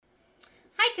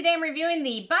Hi, today I'm reviewing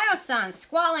the Biossance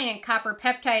Squalane and Copper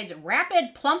Peptides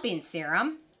Rapid Plumping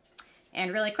Serum.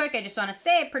 And really quick, I just want to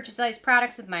say I purchase these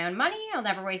products with my own money. I'll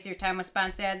never waste your time with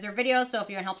sponsored ads or videos, so if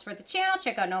you want to help support the channel,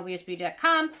 check out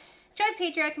NovaUSB.com, join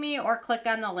Patreon me, or click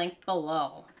on the link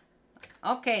below.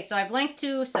 Okay, so I've linked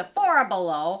to Sephora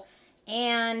below,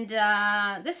 and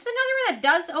this is another one that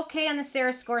does okay on the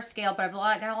Sarah Score scale, but I've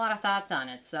got a lot of thoughts on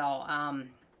it, so,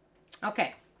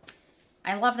 okay.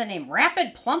 I love the name.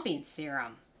 Rapid Plumping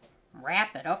Serum.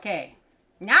 Rapid, okay.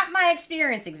 Not my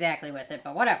experience exactly with it,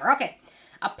 but whatever. Okay.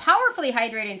 A powerfully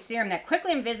hydrating serum that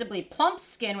quickly and visibly plumps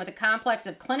skin with a complex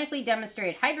of clinically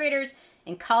demonstrated hydrators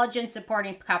and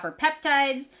collagen-supporting copper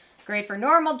peptides. Great for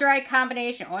normal, dry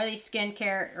combination, oily skin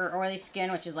care, or oily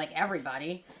skin, which is like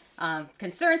everybody.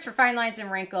 Concerns for fine lines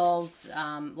and wrinkles.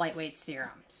 Lightweight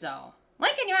serum. So,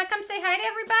 Lincoln, you want to come say hi to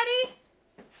everybody?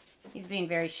 He's being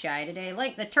very shy today.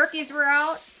 Like, the turkeys were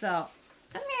out, so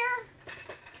come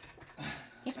here.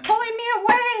 He's pulling me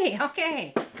away.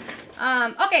 Okay.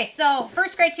 Okay, so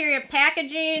first criteria,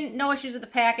 packaging. No issues with the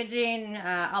packaging,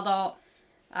 although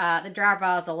the dropper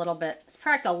vial is a little bit, this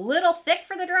product's a little thick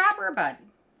for the dropper, but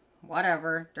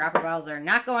whatever. Dropper vials are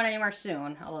not going anywhere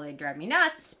soon, although they drive me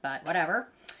nuts, but whatever.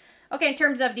 Okay, in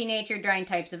terms of denatured drying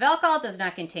types of alcohol, it does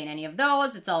not contain any of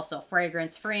those. It's also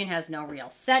fragrance-free and has no real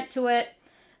scent to it.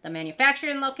 The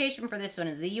manufacturing location for this one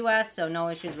is the U.S., so no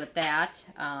issues with that.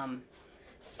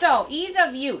 So, ease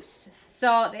of use.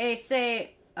 So, they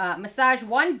say massage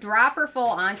one dropper full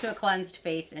onto a cleansed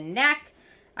face and neck.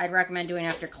 I'd recommend doing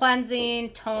after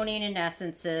cleansing, toning, and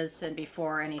essences, and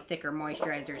before any thicker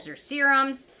moisturizers or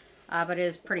serums. But it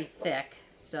is pretty thick,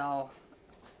 so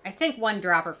I think one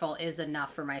dropper full is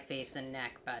enough for my face and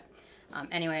neck, but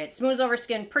anyway, it smooths over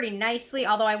skin pretty nicely,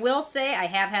 although I will say I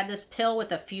have had this pill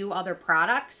with a few other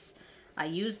products. I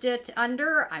used it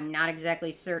under. I'm not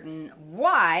exactly certain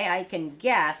why. I can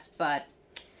guess, but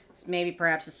it's maybe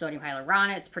perhaps the sodium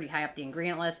hyaluronate. It's pretty high up the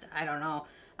ingredient list. I don't know.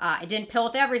 I didn't pill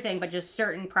with everything, but just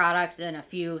certain products and a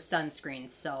few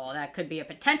sunscreens, so that could be a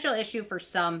potential issue for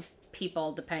some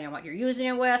people depending on what you're using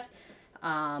it with.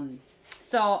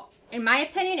 So, in my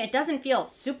opinion, it doesn't feel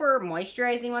super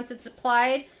moisturizing once it's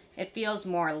applied. It feels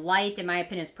more light. In my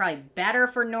opinion, it's probably better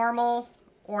for normal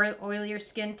or oilier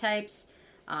skin types.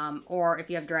 Or if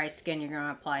you have dry skin, you're going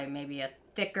to apply maybe a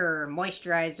thicker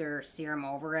moisturizer serum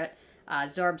over it.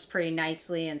 Absorbs pretty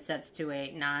nicely and sets to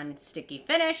a non-sticky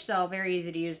finish. So very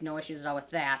easy to use. No issues at all with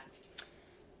that.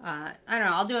 I don't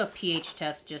know. I'll do a pH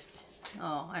test just...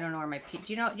 Oh, I don't know where my... Do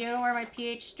you know where my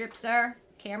pH strips are?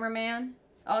 Cameraman?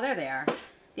 Oh, there they are.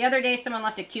 The other day, someone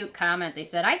left a cute comment. They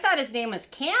said, I thought his name was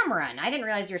Cameron. I didn't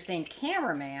realize you were saying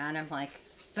cameraman. I'm like,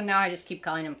 so now I just keep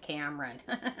calling him Cameron.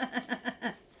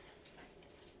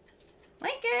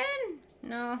 Lincoln!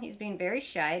 No, he's being very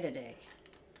shy today.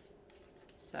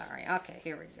 Sorry. Okay,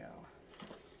 here we go.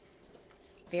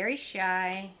 Very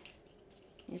shy.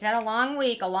 He's had a long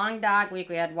week, a long dog week.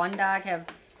 We had one dog have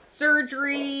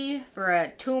surgery for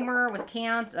a tumor with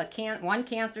one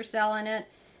cancer cell in it.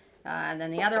 And then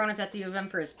the other one is at the U of M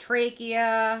for his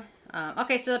trachea.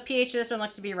 Okay, so the pH of this one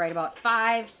looks to be right about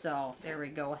 5, so there we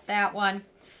go with that one.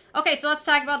 Okay, so let's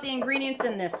talk about the ingredients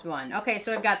in this one. Okay,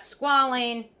 so we've got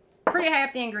squalane, pretty high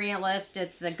up the ingredient list.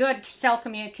 It's a good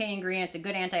cell-communicating ingredient. It's a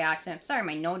good antioxidant. I'm sorry,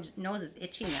 my nose is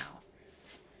itchy now.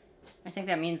 I think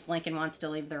that means Lincoln wants to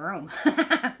leave the room.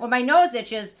 Well, my nose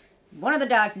itches. One of the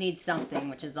dogs needs something,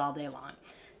 which is all day long.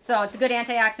 So it's a good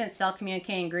antioxidant,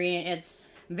 cell-communicating ingredient. It's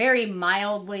very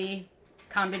mildly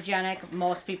comedogenic.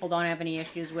 Most people don't have any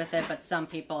issues with it, but some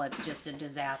people it's just a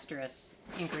disastrous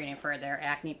ingredient for their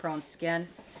acne-prone skin.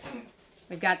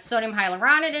 We've got sodium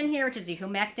hyaluronate in here, which is a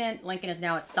humectant. Lincoln is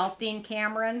now assaulting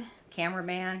Cameron.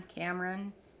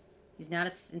 Cameron. He's not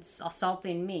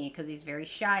assaulting me because he's very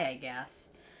shy, I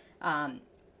guess.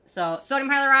 So sodium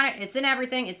hyaluronate, it's in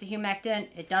everything. It's a humectant.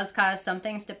 It does cause some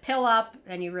things to pill up,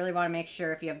 and you really want to make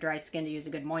sure if you have dry skin to use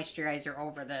a good moisturizer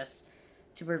over this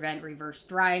to prevent reverse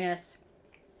dryness.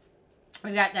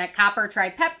 We've got that copper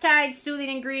tripeptide, soothing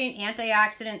ingredient,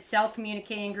 antioxidant, cell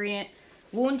communicating ingredient,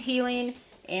 wound healing,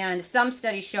 and some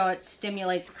studies show it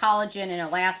stimulates collagen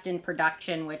and elastin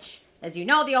production, which, as you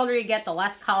know, the older you get, the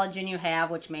less collagen you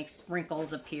have, which makes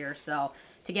wrinkles appear. So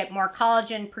to get more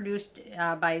collagen produced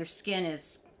by your skin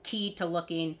is key to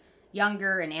looking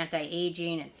younger and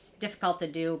anti-aging. It's difficult to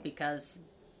do because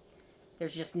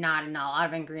there's just not a lot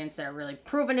of ingredients that are really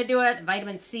proven to do it.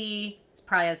 Vitamin C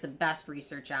probably has the best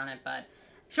research on it, but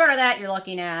short of that, you're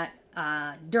looking at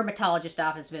dermatologist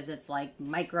office visits like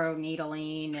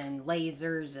microneedling and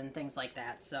lasers and things like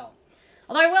that. So,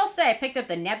 although I will say I picked up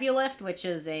the Nebulift, which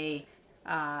is a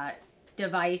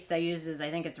device that uses, I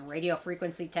think it's radio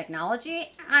frequency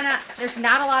technology. There's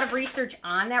not a lot of research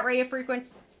on that radio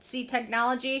frequency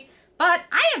technology, but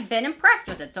I have been impressed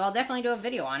with it, so I'll definitely do a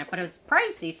video on it. But it was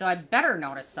pricey, so I better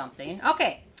notice something.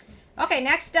 Okay,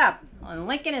 next up,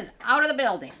 Lincoln is out of the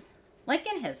building.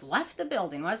 Lincoln has left the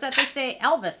building. What is that they say?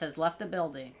 Elvis has left the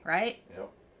building, right? Yep.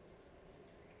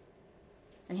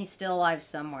 And he's still alive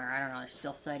somewhere. I don't know. There's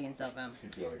still sightings of him.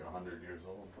 He'd be like 100 years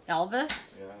old.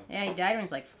 Elvis? Yeah. Yeah, he died when he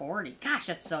was like 40. Gosh,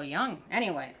 that's so young.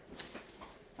 Anyway.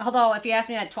 Although, if you asked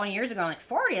me that 20 years ago, I'm like,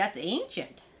 40? That's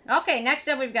ancient. Okay, next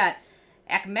up we've got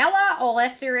Acmella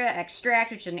oleaceae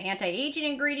extract, which is an anti-aging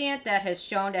ingredient that has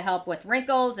shown to help with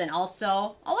wrinkles and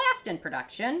also elastin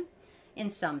production in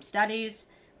some studies.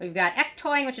 We've got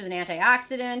Ectoin, which is an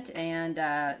antioxidant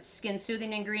and skin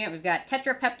soothing ingredient. We've got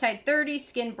tetrapeptide 30,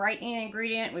 skin brightening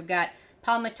ingredient. We've got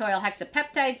palmitoyl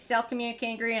hexapeptide, cell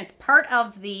communicating ingredient. It's part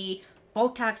of the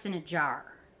Botox in a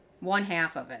jar. One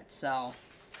half of it. So,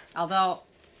 although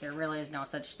there really is no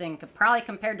such thing, probably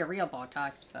compared to real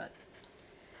Botox, but.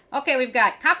 Okay, we've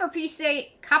got copper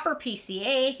PCA,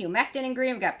 humectant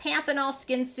ingredient. We've got panthenol,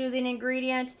 skin soothing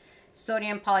ingredient.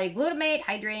 Sodium polyglutamate,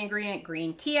 hydrating ingredient,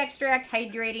 green tea extract,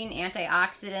 hydrating,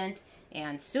 antioxidant,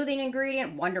 and soothing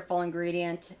ingredient, wonderful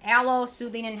ingredient. Aloe,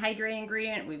 soothing and hydrating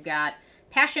ingredient. We've got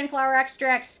passion flower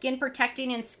extract, skin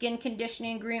protecting and skin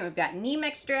conditioning ingredient. We've got neem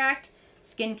extract,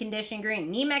 skin conditioning ingredient.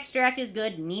 Neem extract is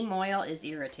good, neem oil is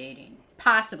irritating.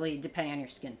 Possibly, depending on your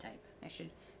skin type. I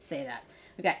should say that.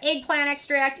 We've got eggplant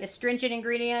extract, astringent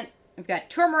ingredient. We've got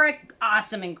turmeric,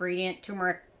 awesome ingredient.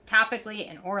 Turmeric topically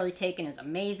and orally taken is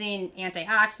amazing.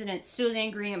 Antioxidant, soothing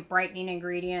ingredient, brightening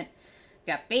ingredient.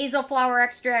 We've got basil flower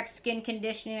extract, skin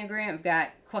conditioning ingredient. We've got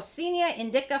Coccinea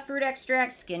indica fruit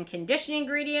extract, skin conditioning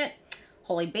ingredient.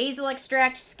 Holy basil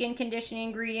extract, skin conditioning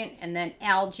ingredient. And then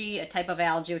algae, a type of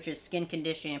algae, which is skin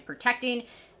conditioning and protecting.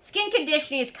 Skin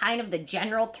conditioning is kind of the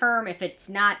general term. If it's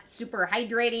not super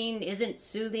hydrating, isn't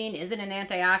soothing, isn't an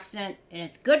antioxidant, and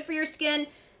it's good for your skin,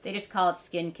 they just call it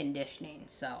skin conditioning.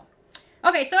 So,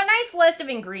 okay, so a nice list of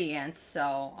ingredients.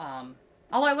 So,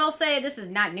 although I will say this is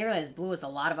not nearly as blue as a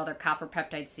lot of other copper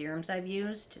peptide serums I've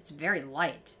used. It's very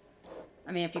light.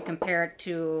 I mean, if you compare it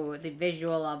to the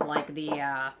visual of like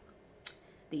the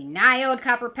Niode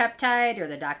copper peptide or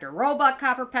the Dr. Roebuck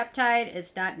copper peptide,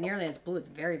 it's not nearly as blue. It's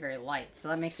very, very light. So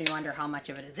that makes me wonder how much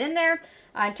of it is in there.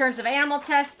 In terms of animal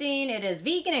testing, it is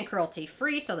vegan and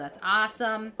cruelty-free, so that's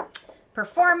awesome.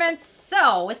 Performance.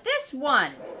 So with this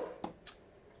one,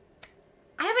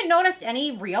 I haven't noticed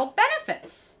any real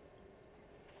benefits.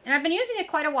 And I've been using it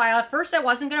quite a while. At first, I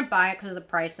wasn't going to buy it because of the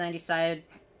price, and I decided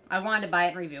I wanted to buy it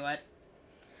and review it.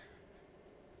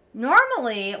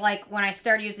 Normally, like when I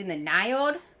started using the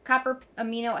Niode copper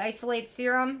amino isolate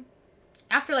serum,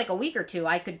 after like a week or two,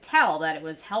 I could tell that it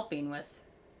was helping with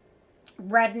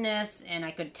redness, and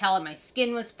I could tell that my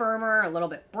skin was firmer, a little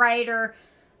bit brighter.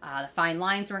 The fine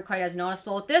lines weren't quite as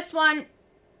noticeable. With this one,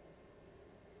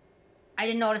 I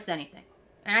didn't notice anything.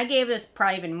 And I gave this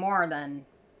probably even more than,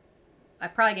 I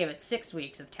probably gave it 6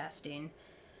 weeks of testing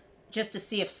just to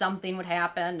see if something would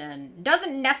happen. And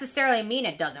doesn't necessarily mean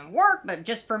it doesn't work, but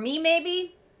just for me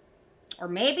maybe. Or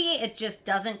maybe it just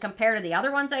doesn't compare to the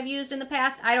other ones I've used in the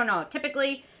past. I don't know.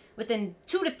 Typically, within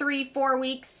 2 to 3, 4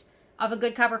 weeks of a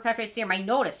good copper peptide serum, I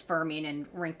notice firming and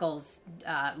wrinkles,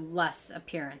 less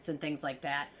appearance and things like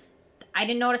that. I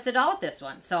didn't notice it all with this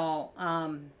one. So,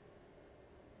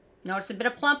 noticed a bit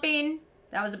of plumping.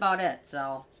 That was about it.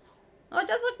 So, well, it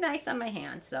does look nice on my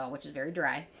hand, so, which is very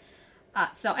dry.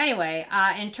 So anyway,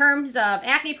 in terms of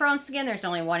acne-prone skin, there's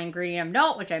only one ingredient of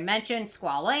note, which I mentioned,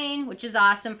 squalane, which is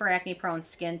awesome for acne-prone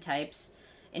skin types.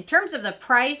 In terms of the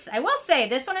price, I will say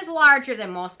this one is larger than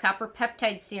most copper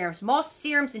peptide serums. Most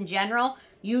serums in general,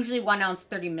 usually 1 ounce,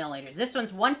 30 milliliters. This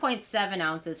one's 1.7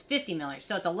 ounces, 50 milliliters.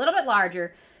 So it's a little bit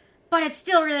larger, but it's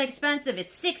still really expensive.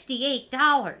 It's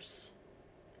 $68.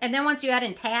 And then once you add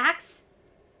in tax,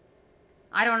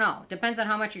 I don't know. Depends on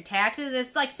how much your tax is.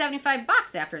 It's like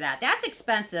 $75 after that. That's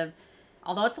expensive,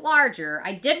 although it's larger.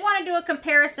 I did want to do a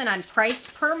comparison on price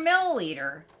per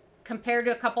milliliter compared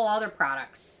to a couple other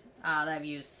products that I've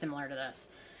used similar to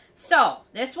this. So,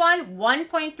 this one,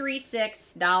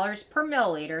 $1.36 per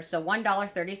milliliter, so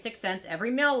 $1.36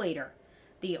 every milliliter.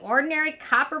 The ordinary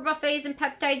copper buffets and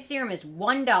peptide serum is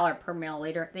 $1 per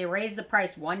milliliter. They raised the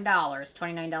price $1. It's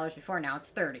 $29 before, now it's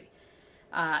 $30.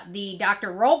 The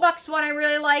Dr. Roebuck's one I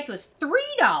really liked was $3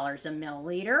 a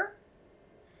milliliter.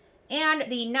 And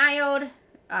the Niode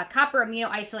copper amino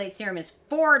isolate serum is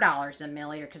 $4 a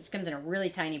milliliter because it comes in a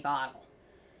really tiny bottle.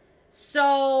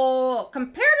 So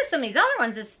compared to some of these other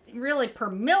ones, it's really per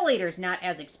milliliter is not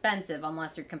as expensive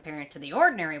unless you're comparing it to the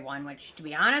ordinary one, which, to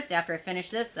be honest, after I finish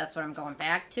this, that's what I'm going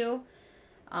back to.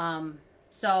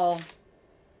 So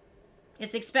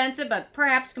it's expensive, but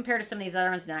perhaps compared to some of these other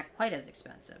ones, not quite as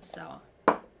expensive. So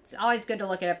it's always good to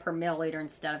look at it per milliliter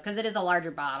instead of, because it is a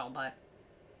larger bottle, but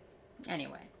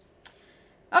anyway.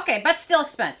 Okay, but still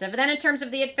expensive. And then in terms of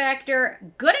the it factor,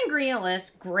 good ingredient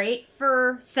list, great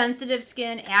for sensitive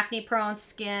skin, acne-prone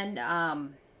skin.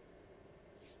 I'll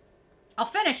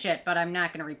finish it, but I'm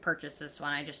not going to repurchase this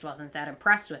one. I just wasn't that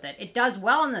impressed with it. It does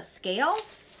well on the scale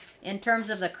in terms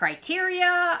of the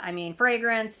criteria. I mean,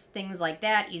 fragrance, things like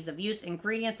that, ease of use,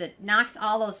 ingredients. It knocks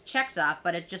all those checks off,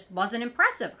 but it just wasn't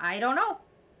impressive. I don't know.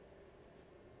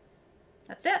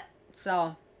 That's it.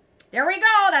 So there we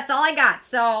go. That's all I got.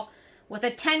 So with a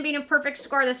 10 being a perfect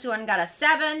score, this one got a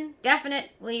 7.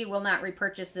 Definitely will not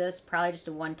repurchase this. Probably just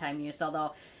a one-time use.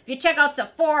 Although, if you check out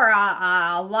Sephora,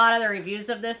 a lot of the reviews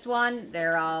of this one,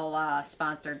 they're all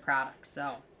sponsored products.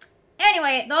 So,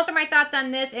 anyway, those are my thoughts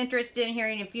on this. Interested in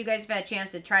hearing if you guys have had a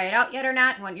chance to try it out yet or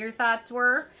not, and what your thoughts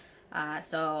were.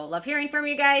 So, love hearing from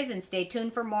you guys, and stay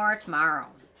tuned for more tomorrow.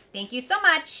 Thank you so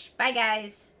much. Bye,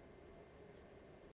 guys.